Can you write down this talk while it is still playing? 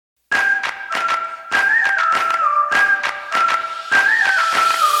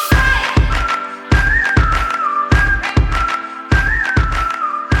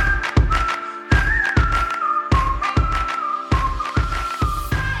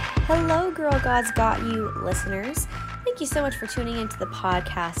Hello, Girl God's Got You listeners. Thank you so much for tuning into the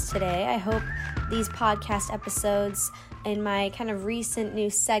podcast today. I hope these podcast episodes and my kind of recent new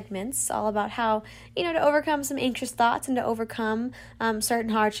segments all about how, to overcome some anxious thoughts and to overcome certain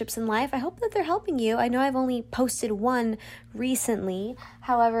hardships in life. I hope that they're helping you. I know I've only posted one recently.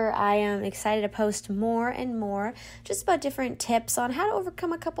 However, I am excited to post more and more just about different tips on how to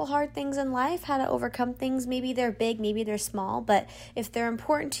overcome a couple hard things in life, how to overcome things. Maybe they're big, maybe they're small, but if they're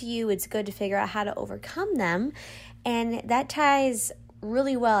important to you, it's good to figure out how to overcome them. And that ties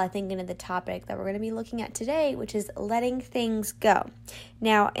really well, I think, into the topic that we're going to be looking at today, which is letting things go.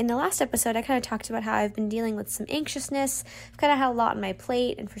 Now, in the last episode, I kind of talked about how I've been dealing with some anxiousness. I've kind of had a lot on my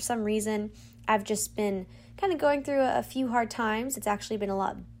plate, and for some reason, I've just been kind of going through a few hard times. It's actually been a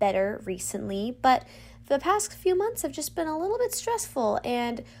lot better recently, but for the past few months have just been a little bit stressful,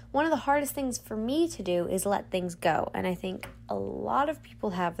 and one of the hardest things for me to do is let things go, and I think a lot of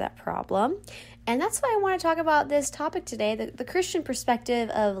people have that problem, and that's why I want to talk about this topic today, the Christian perspective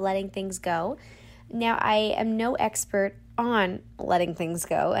of letting things go. Now, I am no expert on letting things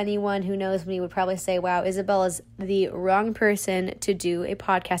go. Anyone who knows me would probably say, wow, Isabel is the wrong person to do a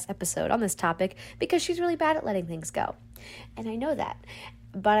podcast episode on this topic because she's really bad at letting things go, and I know that.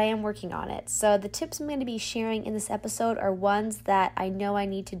 But I am working on it. So the tips I'm going to be sharing in this episode are ones that I know I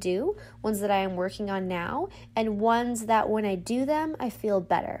need to do, ones that I am working on now, and ones that when I do them, I feel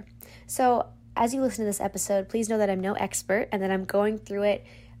better. So as you listen to this episode, please know that I'm no expert and that I'm going through it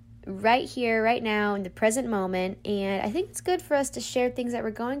right here, right now, in the present moment. And I think it's good for us to share things that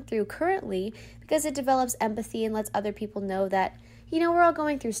we're going through currently because it develops empathy and lets other people know that we're all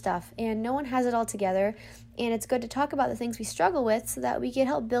going through stuff and no one has it all together. And it's good to talk about the things we struggle with so that we can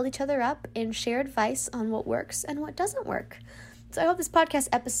help build each other up and share advice on what works and what doesn't work. So I hope this podcast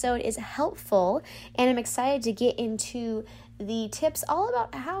episode is helpful, and I'm excited to get into the tips all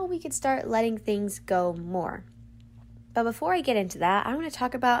about how we could start letting things go more. But before I get into that, I want to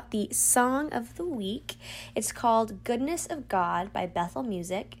talk about the song of the week. It's called Goodness of God by Bethel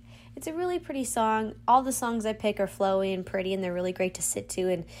Music. It's a really pretty song. All the songs I pick are flowy and pretty, and they're really great to sit to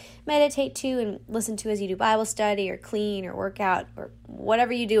and meditate to and listen to as you do Bible study or clean or work out or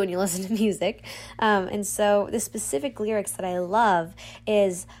whatever you do when you listen to music. And so the specific lyrics that I love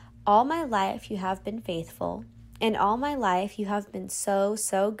is, all my life you have been faithful, and all my life you have been so,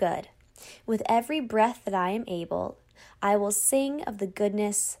 so good. With every breath that I am able, I will sing of the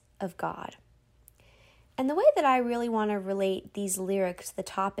goodness of God. And the way that I really want to relate these lyrics to the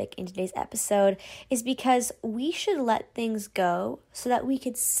topic in today's episode is because we should let things go so that we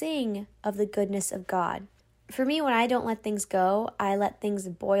could sing of the goodness of God. For me, when I don't let things go, I let things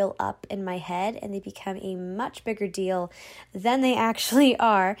boil up in my head and they become a much bigger deal than they actually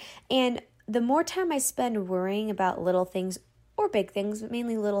are. And the more time I spend worrying about little things or big things, but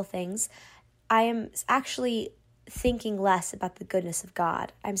mainly little things, I am actually thinking less about the goodness of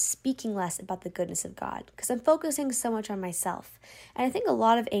God. I'm speaking less about the goodness of God because I'm focusing so much on myself. And I think a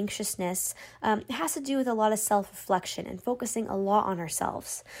lot of anxiousness has to do with a lot of self-reflection and focusing a lot on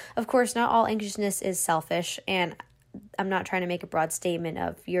ourselves. Of course, not all anxiousness is selfish, and I'm not trying to make a broad statement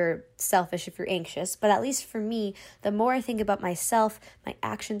of you're selfish if you're anxious, but at least for me, the more I think about myself, my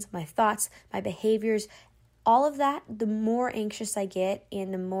actions, my thoughts, my behaviors, all of that, the more anxious I get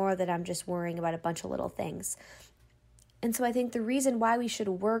and the more that I'm just worrying about a bunch of little things. And so I think the reason why we should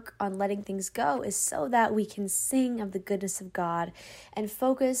work on letting things go is so that we can sing of the goodness of God and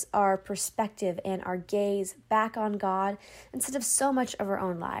focus our perspective and our gaze back on God instead of so much of our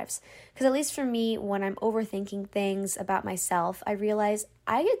own lives. Because at least for me, when I'm overthinking things about myself, I realize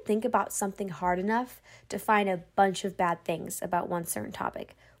I could think about something hard enough to find a bunch of bad things about one certain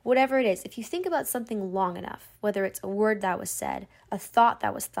topic. Whatever it is, if you think about something long enough, whether it's a word that was said, a thought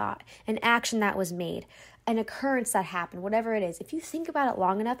that was thought, an action that was made, an occurrence that happened, whatever it is, if you think about it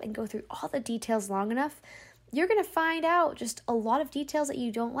long enough and go through all the details long enough, you're going to find out just a lot of details that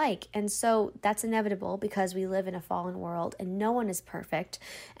you don't like. And so that's inevitable because we live in a fallen world and no one is perfect.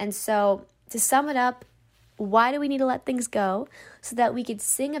 And so to sum it up, why do we need to let things go? So that we could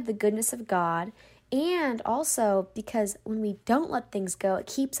sing of the goodness of God. And also because when we don't let things go, it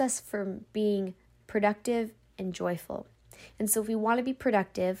keeps us from being productive and joyful. And so if we want to be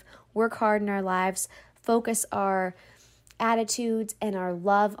productive, work hard in our lives, focus our attitudes and our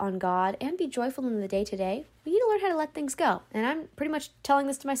love on God, and be joyful in the day-to-day, we need to learn how to let things go. And I'm pretty much telling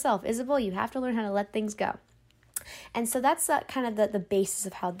this to myself, Isabel, you have to learn how to let things go. And so that's kind of the basis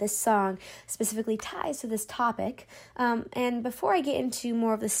of how this song specifically ties to this topic. And before I get into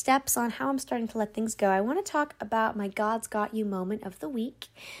more of the steps on how I'm starting to let things go, I want to talk about my God's Got You moment of the week.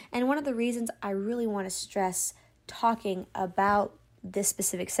 And one of the reasons I really want to stress talking about this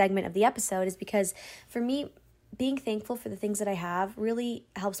specific segment of the episode is because for me, being thankful for the things that I have really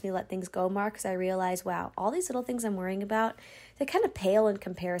helps me let things go more, because I realize, wow, all these little things I'm worrying about, they kind of pale in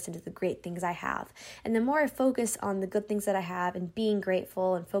comparison to the great things I have. And the more I focus on the good things that I have and being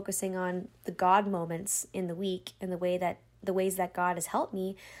grateful and focusing on the God moments in the week and the ways that God has helped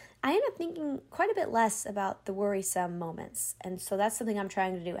me, I end up thinking quite a bit less about the worrisome moments. And so that's something I'm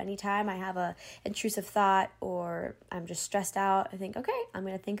trying to do. Anytime I have a intrusive thought or I'm just stressed out, I think, okay, I'm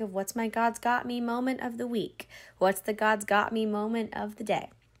going to think of what's my God's got me moment of the week. What's the God's got me moment of the day?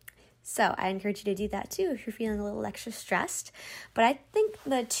 So I encourage you to do that too if you're feeling a little extra stressed. But I think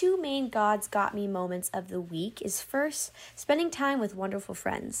the two main God's got me moments of the week is first, spending time with wonderful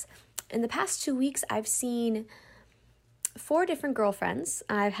friends. In the past 2 weeks, I've seen 4 different girlfriends.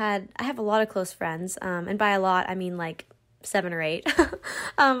 I have a lot of close friends, and by a lot, I mean like 7 or 8,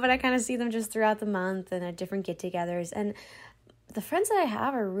 but I kind of see them just throughout the month and at different get-togethers, and the friends that I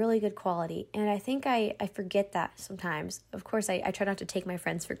have are really good quality, and I think I forget that sometimes. Of course, I try not to take my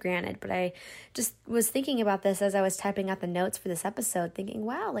friends for granted, but I just was thinking about this as I was typing out the notes for this episode, thinking,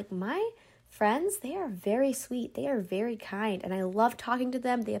 wow, like my friends, they are very sweet. They are very kind, and I love talking to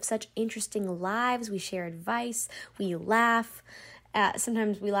them. They have such interesting lives. We share advice. We laugh.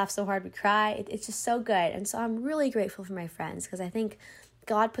 Sometimes we laugh so hard we cry. It's just so good, and so I'm really grateful for my friends, because I think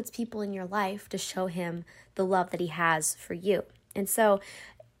God puts people in your life to show him the love that he has for you. And so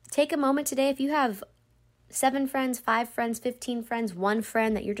take a moment today. If you have 7 friends, 5 friends, 15 friends, 1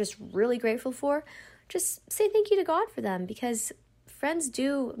 friend that you're just really grateful for, just say thank you to God for them, because friends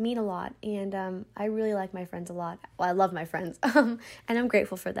do mean a lot, and I really like my friends a lot. Well, I love my friends, and I'm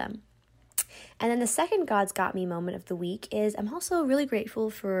grateful for them. And then the second God's got me moment of the week is I'm also really grateful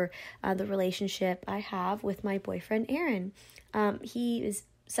for the relationship I have with my boyfriend, Aaron. He is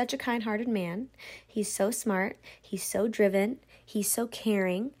such a kind-hearted man. He's so smart. He's so driven. He's so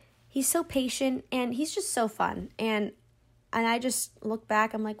caring. He's so patient, and he's just so fun. And I just look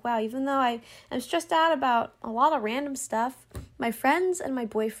back, I'm like, wow, even though I'm stressed out about a lot of random stuff, my friends and my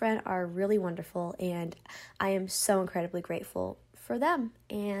boyfriend are really wonderful, and I am so incredibly grateful for them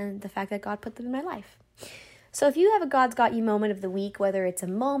and the fact that God put them in my life. So if you have a God's Got You moment of the week, whether it's a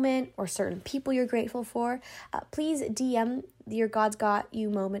moment or certain people you're grateful for, please DM your God's Got You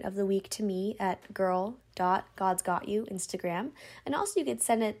moment of the week to me at girl.godsgotyou Instagram. And also you could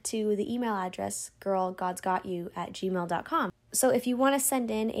send it to the email address girlgodsgotyou@gmail.com. So if you want to send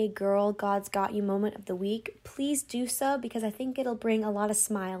in a Girl God's Got You moment of the week, please do so, because I think it'll bring a lot of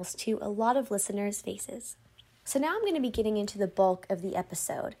smiles to a lot of listeners' faces. So now I'm going to be getting into the bulk of the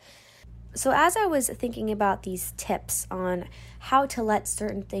episode. So as I was thinking about these tips on how to let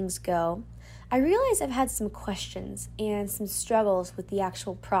certain things go, I realized I've had some questions and some struggles with the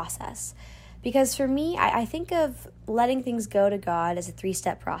actual process. Because for me, I think of letting things go to God as a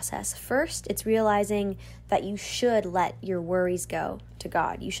 3-step process. First, it's realizing that you should let your worries go to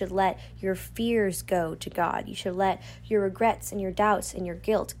God. You should let your fears go to God. You should let your regrets and your doubts and your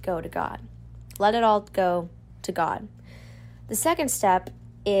guilt go to God. Let it all go to God. The second step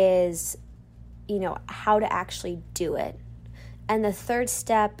is, how to actually do it. And the third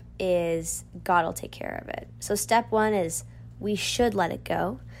step is God will take care of it. So step 1 is we should let it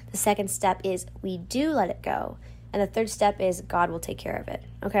go. The second step is we do let it go. And the third step is God will take care of it.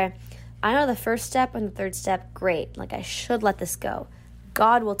 Okay? I know the first step and the third step, great. Like, I should let this go.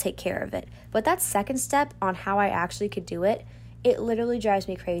 God will take care of it. But that second step on how I actually could do it, it literally drives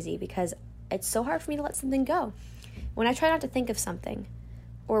me crazy, because it's so hard for me to let something go. When I try not to think of something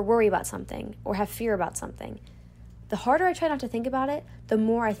or worry about something or have fear about something, the harder I try not to think about it, the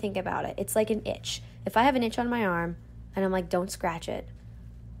more I think about it. It's like an itch. If I have an itch on my arm and I'm like, don't scratch it,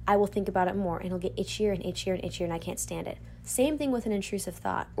 I will think about it more, and it'll get itchier and itchier and itchier, and I can't stand it. Same thing with an intrusive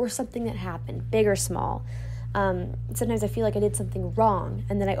thought or something that happened, big or small. Sometimes I feel like I did something wrong,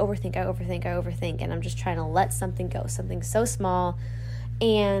 and then I overthink, and I'm just trying to let something go, something so small,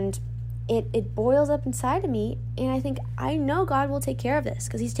 and it boils up inside of me, and I think, I know God will take care of this,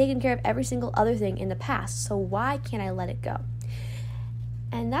 because he's taken care of every single other thing in the past, so why can't I let it go?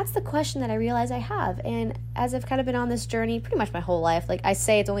 And that's the question that I realize I have. And as I've kind of been on this journey pretty much my whole life, like I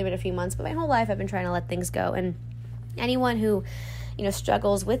say it's only been a few months, but my whole life I've been trying to let things go. And anyone who,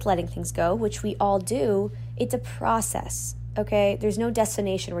 struggles with letting things go, which we all do, it's a process, okay? There's no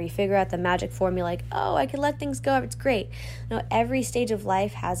destination where you figure out the magic formula like, oh, I can let things go, it's great. No, every stage of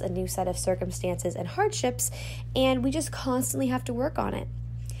life has a new set of circumstances and hardships, and we just constantly have to work on it.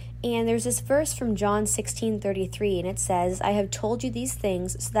 And there's this verse from John 16:33, and it says, I have told you these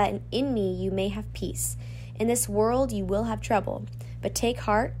things so that in me you may have peace. In this world you will have trouble, but take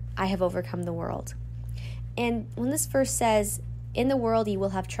heart, I have overcome the world. And when this verse says, in the world you will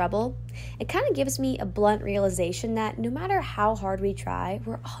have trouble, it kind of gives me a blunt realization that no matter how hard we try,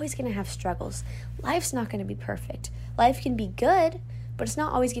 we're always going to have struggles. Life's not going to be perfect. Life can be good, but it's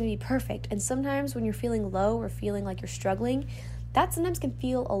not always going to be perfect. And sometimes when you're feeling low or feeling like you're struggling, that sometimes can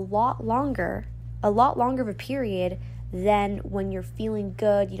feel a lot longer of a period than when you're feeling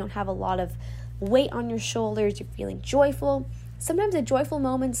good. You don't have a lot of weight on your shoulders. You're feeling joyful. Sometimes the joyful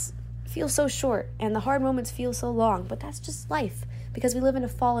moments feel so short and the hard moments feel so long, but that's just life because we live in a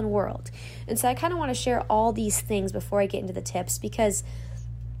fallen world. And so I kind of want to share all these things before I get into the tips, because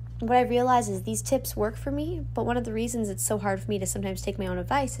what I realize is these tips work for me, but one of the reasons it's so hard for me to sometimes take my own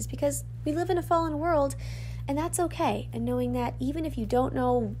advice is because we live in a fallen world, and that's okay. And knowing that even if you don't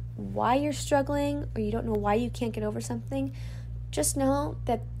know why you're struggling or you don't know why you can't get over something, just know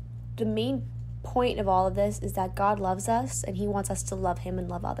that the main point of all of this is that God loves us and He wants us to love Him and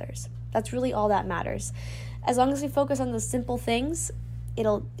love others. That's really all that matters. As long as we focus on the simple things,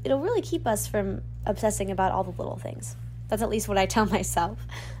 it'll really keep us from obsessing about all the little things. That's at least what I tell myself.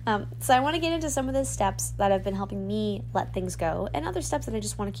 So I want to get into some of the steps that have been helping me let things go and other steps that I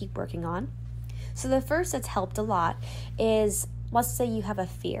just want to keep working on. So the first that's helped a lot is, let's say you have a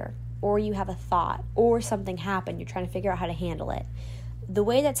fear or you have a thought or something happened, you're trying to figure out how to handle it. The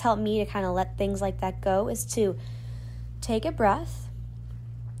way that's helped me to kind of let things like that go is to take a breath,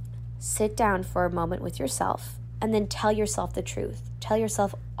 sit down for a moment with yourself, and then tell yourself the truth. Tell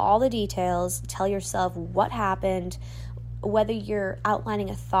yourself all the details. Tell yourself what happened, whether you're outlining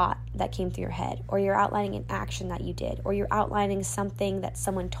a thought that came through your head, or you're outlining an action that you did, or you're outlining something that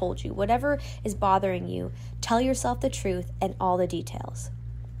someone told you. Whatever is bothering you, tell yourself the truth and all the details.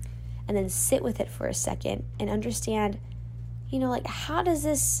 And then sit with it for a second and understand, how does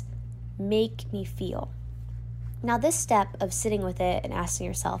this make me feel? Now, this step of sitting with it and asking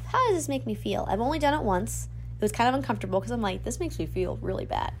yourself, how does this make me feel? I've only done it once. It was kind of uncomfortable because I'm like, this makes me feel really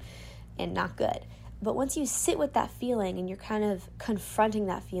bad and not good. But once you sit with that feeling and you're kind of confronting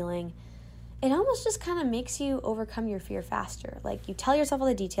that feeling, it almost just kind of makes you overcome your fear faster. Like, you tell yourself all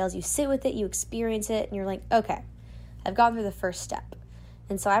the details, you sit with it, you experience it, and you're like, okay, I've gone through the first step.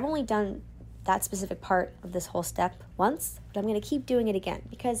 And so I've only done that specific part of this whole step once, but I'm going to keep doing it again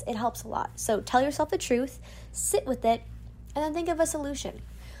because it helps a lot. So tell yourself the truth, sit with it, and then think of a solution.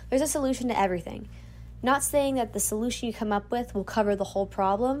 There's a solution to everything. Not saying that the solution you come up with will cover the whole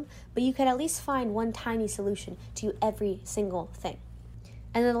problem, but you can at least find one tiny solution to every single thing.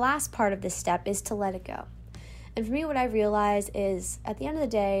 And then the last part of this step is to let it go. And for me, what I realize is at the end of the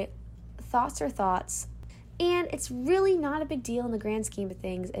day, thoughts are thoughts, and it's really not a big deal in the grand scheme of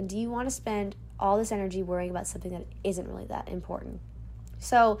things. And do you want to spend all this energy worrying about something that isn't really that important?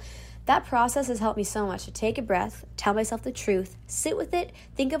 So that process has helped me so much to take a breath, tell myself the truth, sit with it,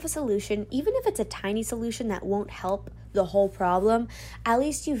 think of a solution. Even if it's a tiny solution that won't help the whole problem, at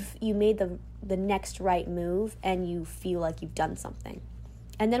least you made the next right move and you feel like you've done something.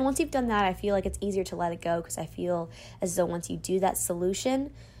 And then once you've done that, I feel like it's easier to let it go because I feel as though once you do that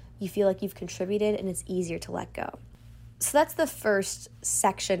solution, you feel like you've contributed and it's easier to let go. So that's the first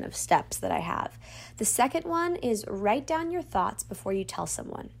section of steps that I have. The second one is write down your thoughts before you tell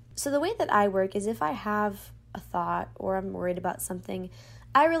someone. So the way that I work is if I have a thought or I'm worried about something,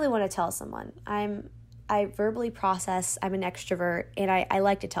 I really want to tell someone. I verbally process, I'm an extrovert, and I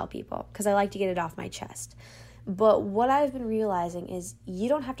like to tell people because I like to get it off my chest. But what I've been realizing is you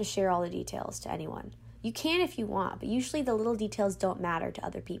don't have to share all the details to anyone. You can if you want, but usually the little details don't matter to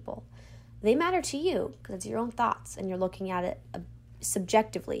other people. They matter to you because it's your own thoughts and you're looking at it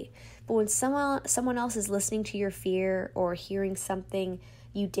subjectively. But when someone else is listening to your fear or hearing something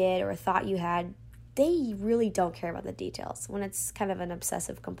you did or a thought you had, they really don't care about the details when it's kind of an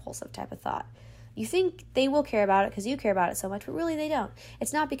obsessive compulsive type of thought. You think they will care about it because you care about it so much, but really they don't.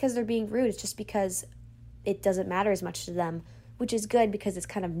 It's not because they're being rude, it's just because it doesn't matter as much to them, which is good because it's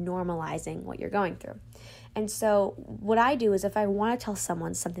kind of normalizing what you're going through. And so what I do is if I want to tell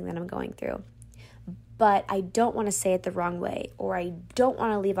someone something that I'm going through, but I don't want to say it the wrong way, or I don't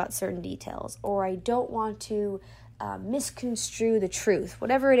want to leave out certain details, or I don't want to misconstrue the truth,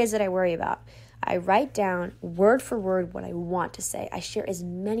 whatever it is that I worry about, I write down word for word what I want to say. I share as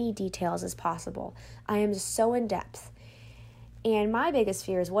many details as possible. I am so in depth. And my biggest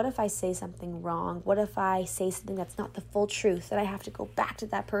fear is, what if I say something wrong? What if I say something that's not the full truth, that I have to go back to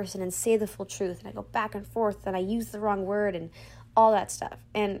that person and say the full truth, and I go back and forth, and I use the wrong word and all that stuff.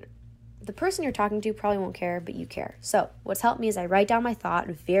 And the person you're talking to probably won't care, but you care. So what's helped me is I write down my thought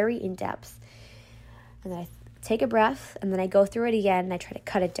very in depth, and then I take a breath, and then I go through it again, and I try to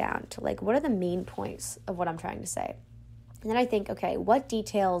cut it down to like, what are the main points of what I'm trying to say? And then I think, okay, what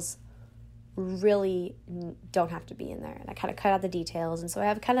details really don't have to be in there. And I kind of cut out the details. And so I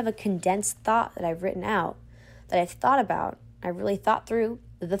have kind of a condensed thought that I've written out, that I've thought about. I really thought through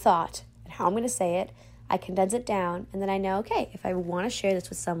the thought and how I'm going to say it. I condense it down, and then I know, okay, if I want to share this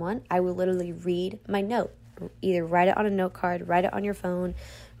with someone, I will literally read my note. Either write it on a note card, write it on your phone,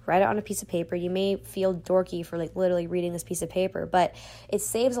 write it on a piece of paper. You may feel dorky for like literally reading this piece of paper, but it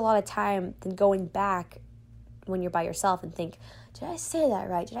saves a lot of time than going back when you're by yourself and think, did I say that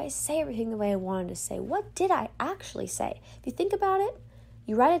right? Did I say everything the way I wanted to say? What did I actually say? If you think about it,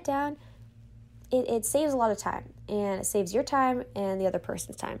 you write it down, it saves a lot of time, and it saves your time and the other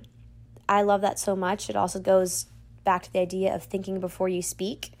person's time. I love that so much. It also goes back to the idea of thinking before you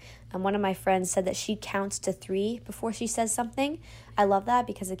speak. One of my friends said that she counts to 3 before she says something. I love that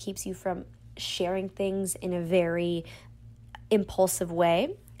because it keeps you from sharing things in a very impulsive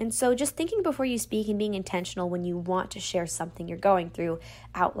way. And so just thinking before you speak and being intentional when you want to share something you're going through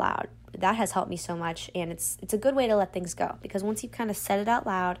out loud, that has helped me so much. And it's a good way to let things go, because once you've kind of said it out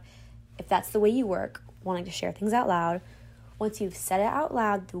loud, if that's the way you work, wanting to share things out loud, once you've said it out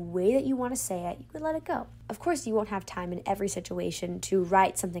loud the way that you want to say it, you could let it go. Of course, you won't have time in every situation to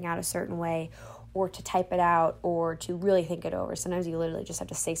write something out a certain way or to type it out or to really think it over. Sometimes you literally just have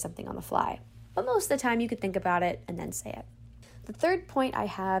to say something on the fly. But most of the time you could think about it and then say it. The third point I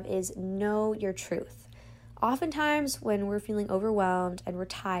have is know your truth. Oftentimes when we're feeling overwhelmed and we're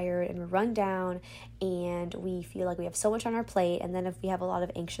tired and we're run down and we feel like we have so much on our plate, and then if we have a lot of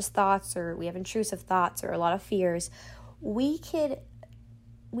anxious thoughts or we have intrusive thoughts or a lot of fears, we could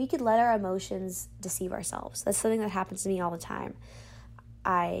let our emotions deceive ourselves. That's something that happens to me all the time.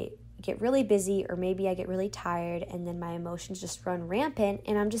 I get really busy, or maybe I get really tired, and then my emotions just run rampant,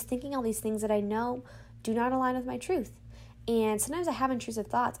 and I'm just thinking all these things that I know do not align with my truth. And sometimes I have intrusive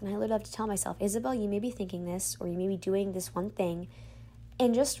thoughts, and I literally have to tell myself, Isabel, you may be thinking this, or you may be doing this one thing,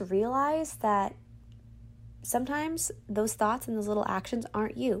 and just realize that sometimes those thoughts and those little actions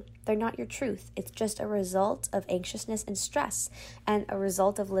aren't you. They're not your truth. It's just a result of anxiousness and stress, and a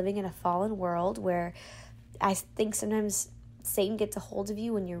result of living in a fallen world where I think sometimes Satan gets a hold of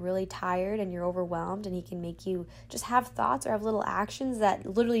you when you're really tired and you're overwhelmed, and he can make you just have thoughts or have little actions that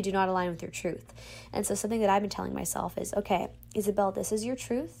literally do not align with your truth. And so something that I've been telling myself is, okay, Isabel, this is your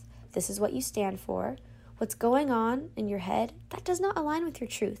truth. This is what you stand for. What's going on in your head, that does not align with your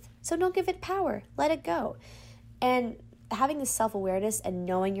truth. So don't give it power. Let it go. And having this self-awareness and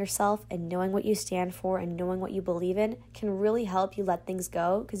knowing yourself and knowing what you stand for and knowing what you believe in can really help you let things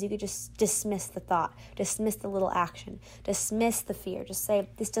go, because you could just dismiss the thought, dismiss the little action, dismiss the fear. Just say,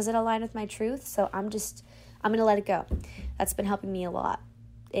 this doesn't align with my truth, so I'm going to let it go. That's been helping me a lot.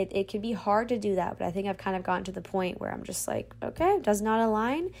 It can be hard to do that, but I think I've kind of gotten to the point where I'm just like, okay, it does not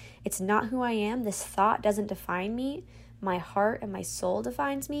align. It's not who I am. This thought doesn't define me. My heart and my soul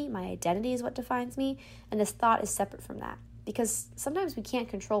defines me. My identity is what defines me. And this thought is separate from that. Because sometimes we can't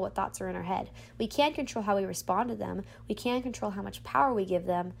control what thoughts are in our head. We can't control how we respond to them. We can't control how much power we give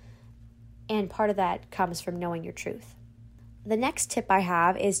them. And part of that comes from knowing your truth. The next tip I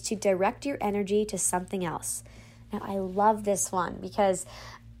have is to direct your energy to something else. Now, I love this one because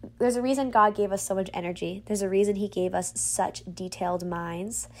there's a reason God gave us so much energy. There's a reason he gave us such detailed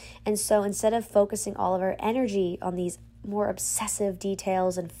minds. And so instead of focusing all of our energy on these more obsessive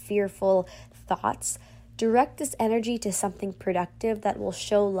details and fearful thoughts, direct this energy to something productive that will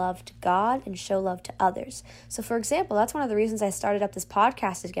show love to God and show love to others. So for example, that's one of the reasons I started up this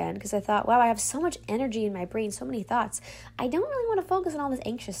podcast again, because I thought, wow, I have so much energy in my brain, so many thoughts. I don't really want to focus on all this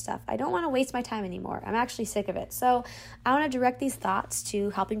anxious stuff. I don't want to waste my time anymore. I'm actually sick of it. So I want to direct these thoughts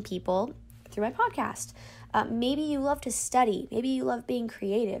to helping people through my podcast. Maybe you love to study. Maybe you love being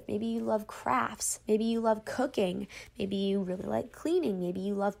creative. Maybe you love crafts. Maybe you love cooking. Maybe you really like cleaning. Maybe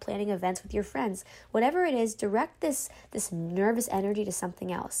you love planning events with your friends. Whatever it is, direct this nervous energy to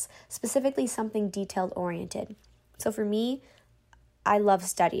something else, specifically something detailed-oriented. So for me, I love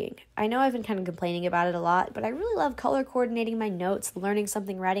studying. I know I've been kind of complaining about it a lot, but I really love color coordinating my notes, learning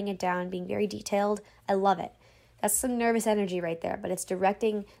something, writing it down, being very detailed. I love it. That's some nervous energy right there, but it's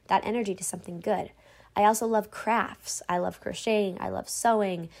directing that energy to something good. I also love crafts. I love crocheting. I love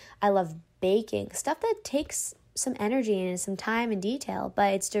sewing. I love baking. Stuff that takes some energy and some time and detail,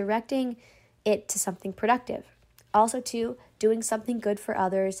 but it's directing it to something productive. Also, too, doing something good for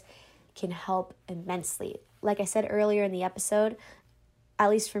others can help immensely. Like I said earlier in the episode, at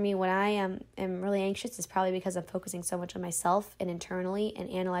least for me, when I am really anxious, it's probably because I'm focusing so much on myself and internally and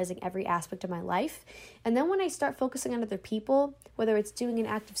analyzing every aspect of my life. And then when I start focusing on other people, whether it's doing an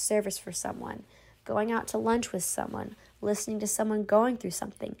act of service for someone, going out to lunch with someone, listening to someone going through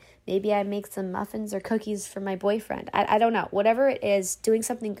something. Maybe I make some muffins or cookies for my boyfriend. I don't know. Whatever it is, doing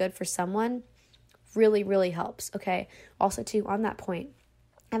something good for someone really, really helps, okay? Also, too, on that point,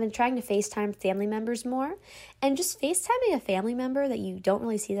 I've been trying to FaceTime family members more, and just FaceTiming a family member that you don't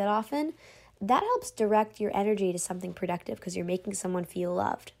really see that often, that helps direct your energy to something productive because you're making someone feel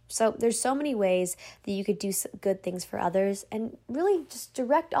loved. So there's so many ways that you could do good things for others and really just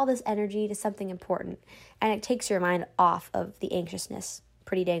direct all this energy to something important, and it takes your mind off of the anxiousness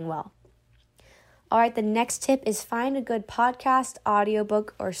pretty dang well. All right, the next tip is find a good podcast,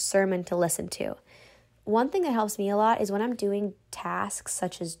 audiobook, or sermon to listen to. One thing that helps me a lot is when I'm doing tasks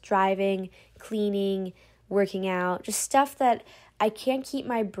such as driving, cleaning, working out, just stuff that I can't keep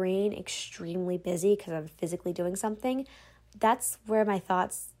my brain extremely busy because I'm physically doing something. That's where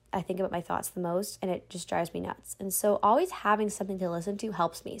I think about my thoughts the most, and it just drives me nuts. And so always having something to listen to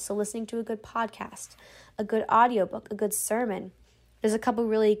helps me. So listening to a good podcast, a good audiobook, a good sermon. There's a couple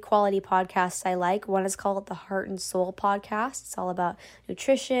really quality podcasts I like. One is called the Heart and Soul Podcast. It's all about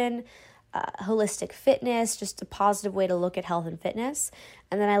nutrition, holistic fitness, just a positive way to look at health and fitness.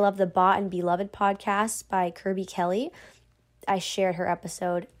 And then I love the Bought and Beloved podcast by Kirby Kelly. I shared her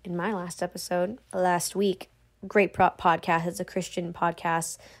episode in my last episode last week. Great podcast. It's a Christian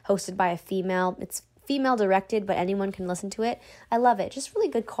podcast hosted by a female. It's female directed, but anyone can listen to it. I love it. Just really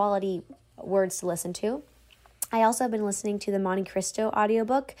good quality words to listen to. I also have been listening to the Monte Cristo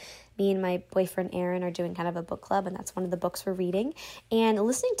audiobook. Me and my boyfriend Aaron are doing kind of a book club, and that's one of the books we're reading. And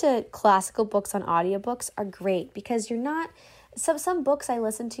listening to classical books on audiobooks are great because you're not... Some books I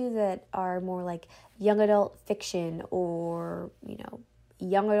listen to that are more like young adult fiction or,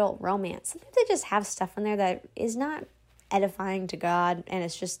 young adult romance. Sometimes they just have stuff in there that is not edifying to God, and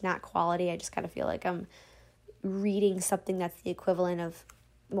it's just not quality. I just kind of feel like I'm reading something that's the equivalent of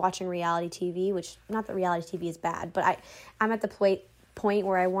watching reality TV, which, not that reality TV is bad, but I'm at the point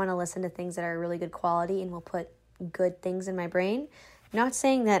where I want to listen to things that are really good quality and will put good things in my brain. Not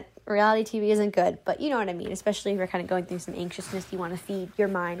saying that reality TV isn't good, but you know what I mean. Especially if you're kind of going through some anxiousness, you want to feed your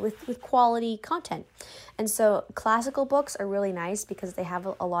mind with quality content. And so classical books are really nice because they have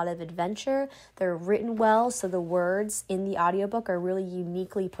a lot of adventure. They're written well, so the words in the audiobook are really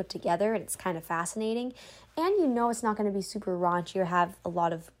uniquely put together, and it's kind of fascinating. And it's not going to be super raunchy or have a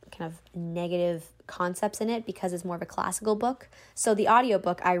lot of kind of negative concepts in it because it's more of a classical book. So the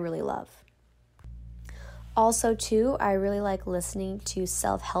audiobook I really love. Also, too, I really like listening to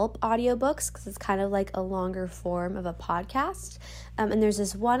self-help audiobooks because it's kind of like a longer form of a podcast. And there's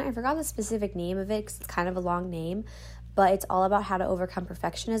this one, I forgot the specific name of it because it's kind of a long name, but it's all about how to overcome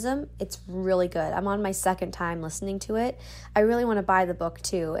perfectionism. It's really good. I'm on my second time listening to it. I really want to buy the book,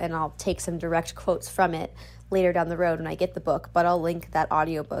 too, and I'll take some direct quotes from it later down the road when I get the book, but I'll link that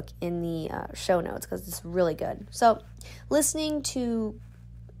audiobook in the show notes because it's really good. So listening to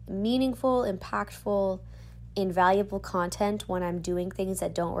meaningful, impactful, invaluable content when I'm doing things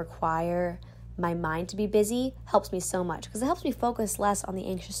that don't require my mind to be busy helps me so much because it helps me focus less on the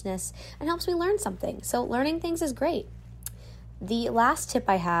anxiousness and helps me learn something. So learning things is great. The last tip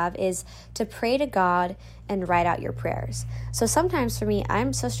I have is to pray to God and write out your prayers. So sometimes for me,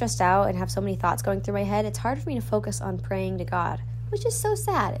 I'm so stressed out and have so many thoughts going through my head, it's hard for me to focus on praying to God, which is so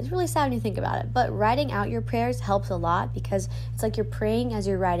sad. It's really sad when you think about it. But writing out your prayers helps a lot because it's like you're praying as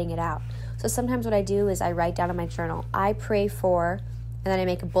you're writing it out. So sometimes what I do is I write down in my journal, I pray for, and then I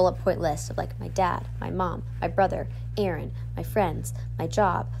make a bullet point list of like my dad, my mom, my brother, Aaron, my friends, my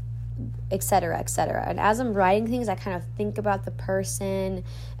job, etc., etc. And as I'm writing things, I kind of think about the person,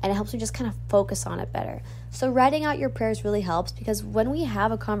 and it helps me just kind of focus on it better. So writing out your prayers really helps because when we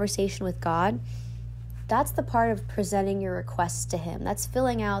have a conversation with God, that's the part of presenting your requests to Him. That's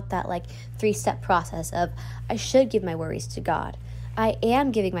filling out that 3-step process of I should give my worries to God. I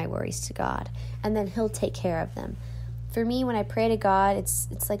am giving my worries to God, and then He'll take care of them. For me, when I pray to God,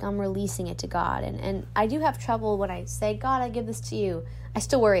 it's like I'm releasing it to God. And I do have trouble when I say, God, I give this to you. I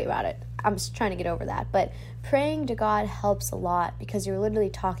still worry about it. I'm just trying to get over that. But praying to God helps a lot because you're literally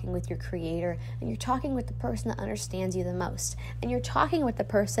talking with your Creator, and you're talking with the person that understands you the most. And you're talking with the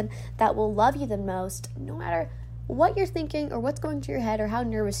person that will love you the most, no matter what you're thinking or what's going through your head or how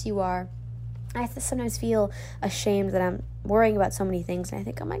nervous you are. I sometimes feel ashamed that I'm worrying about so many things, and I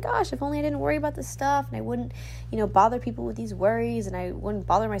think, oh my gosh, if only I didn't worry about this stuff, and I wouldn't, bother people with these worries, and I wouldn't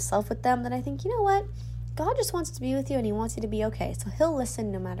bother myself with them, then I think, you know what? God just wants to be with you, and He wants you to be okay, so He'll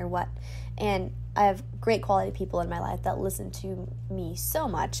listen no matter what. And I have great quality people in my life that listen to me so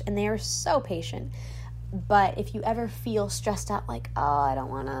much, and they are so patient. But if you ever feel stressed out, like, oh, I don't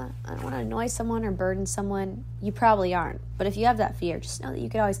want to annoy someone or burden someone, you probably aren't. But if you have that fear, just know that you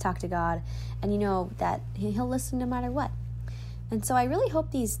could always talk to God, and you know that He'll listen no matter what. And so I really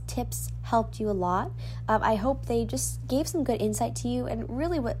hope these tips helped you a lot. I hope they just gave some good insight to you. And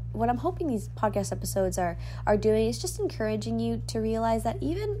really what I'm hoping these podcast episodes are doing is just encouraging you to realize that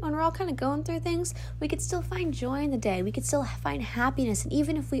even when we're all kind of going through things, we could still find joy in the day. We could still find happiness. And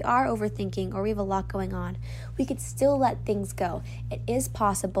even if we are overthinking or we have a lot going on, we could still let things go. It is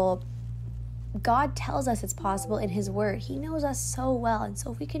possible. God tells us it's possible in His Word. He knows us so well. And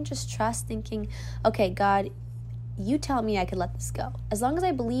so if we can just trust thinking, okay, God, you tell me I could let this go. As long as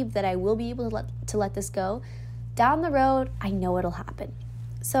I believe that I will be able to let this go, down the road, I know it'll happen.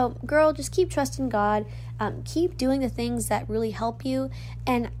 So, girl, just keep trusting God. Keep doing the things that really help you.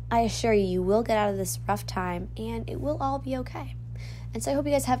 And I assure you, you will get out of this rough time and it will all be okay. And so I hope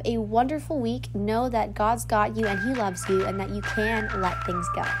you guys have a wonderful week. Know that God's got you and He loves you and that you can let things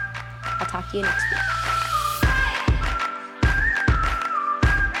go. I'll talk to you next week.